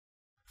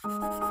We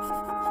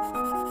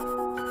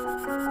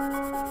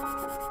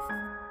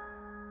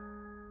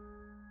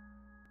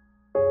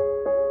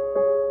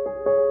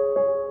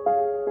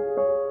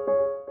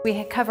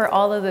cover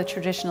all of the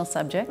traditional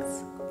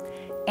subjects,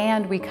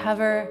 and we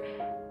cover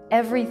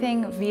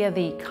everything via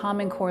the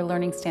Common Core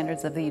Learning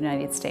Standards of the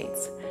United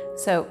States.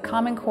 So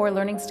Common Core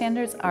Learning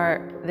Standards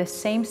are the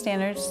same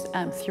standards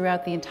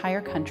throughout the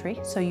entire country,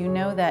 so you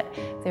know that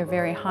they're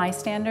very high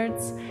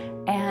standards,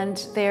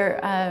 and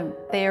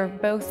they are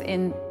both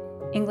in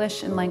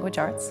English and language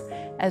arts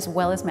as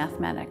well as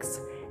mathematics.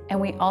 And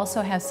we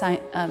also have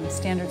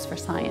standards for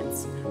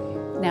science.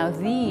 Now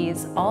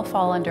these all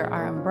fall under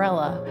our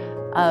umbrella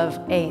of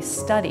a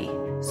study.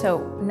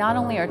 So not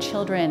only are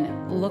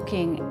children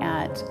looking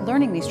at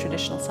learning these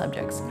traditional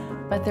subjects,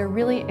 but they're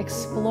really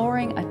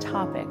exploring a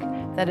topic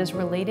that is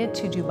related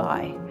to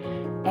Dubai.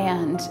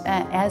 And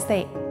as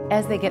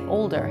they get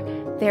older,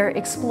 they're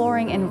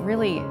exploring and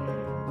really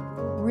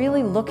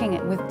looking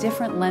at with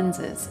different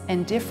lenses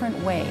and different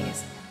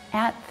ways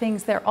at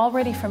things they're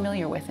already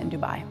familiar with in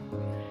Dubai.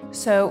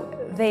 So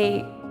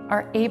they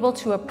are able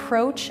to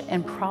approach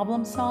and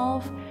problem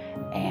solve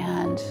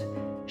and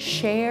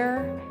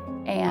share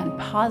and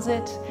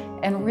posit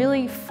and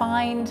really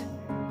find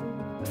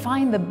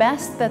the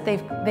best that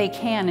they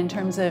can in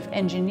terms of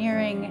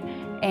engineering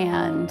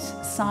and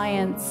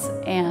science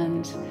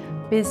and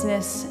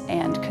business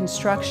and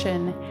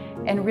construction,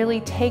 and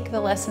really take the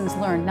lessons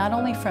learned not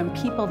only from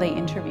people they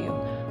interview,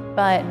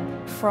 but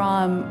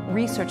from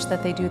research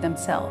that they do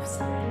themselves.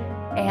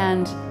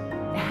 And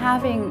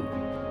having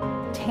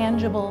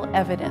tangible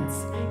evidence,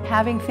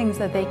 having things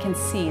that they can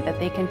see, that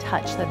they can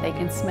touch, that they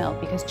can smell,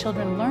 because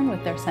children learn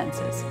with their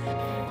senses.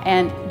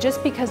 And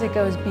just because it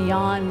goes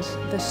beyond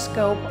the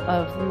scope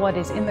of what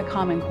is in the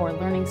Common Core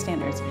Learning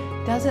Standards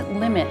doesn't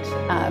limit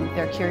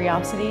their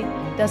curiosity,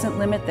 doesn't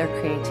limit their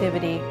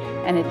creativity,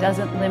 and it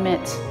doesn't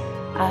limit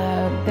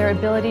their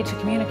ability to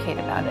communicate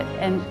about it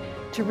and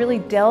to really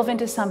delve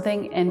into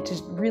something and to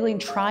really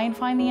try and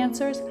find the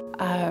answers.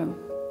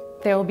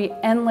 There will be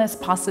endless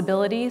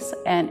possibilities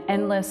and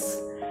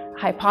endless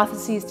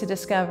hypotheses to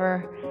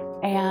discover,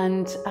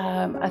 and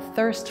a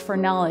thirst for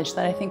knowledge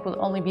that I think will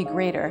only be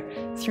greater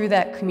through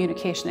that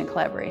communication and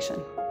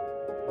collaboration.